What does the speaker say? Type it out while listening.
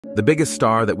The biggest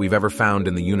star that we've ever found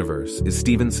in the universe is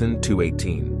Stephenson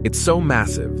 218. It's so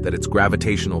massive that its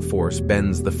gravitational force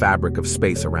bends the fabric of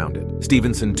space around it.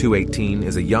 Stephenson 218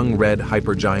 is a young red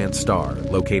hypergiant star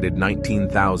located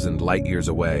 19,000 light-years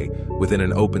away within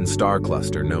an open star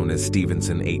cluster known as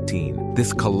Stephenson 18.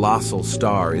 This colossal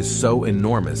star is so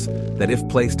enormous that if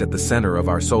placed at the center of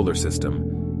our solar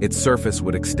system, its surface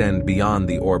would extend beyond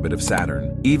the orbit of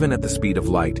Saturn. Even at the speed of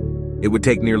light, it would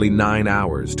take nearly 9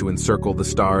 hours to encircle the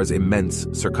star's immense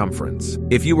circumference.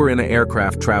 If you were in an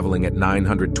aircraft traveling at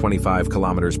 925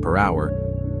 kilometers per hour,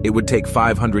 it would take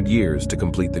 500 years to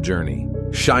complete the journey.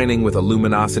 Shining with a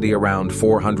luminosity around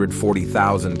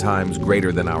 440,000 times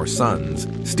greater than our sun's,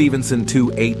 Stephenson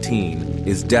 218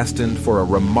 is destined for a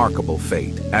remarkable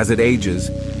fate. As it ages,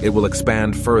 it will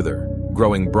expand further,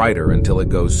 growing brighter until it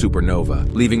goes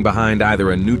supernova, leaving behind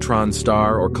either a neutron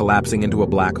star or collapsing into a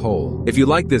black hole. If you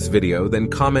like this video, then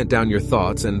comment down your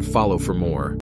thoughts and follow for more.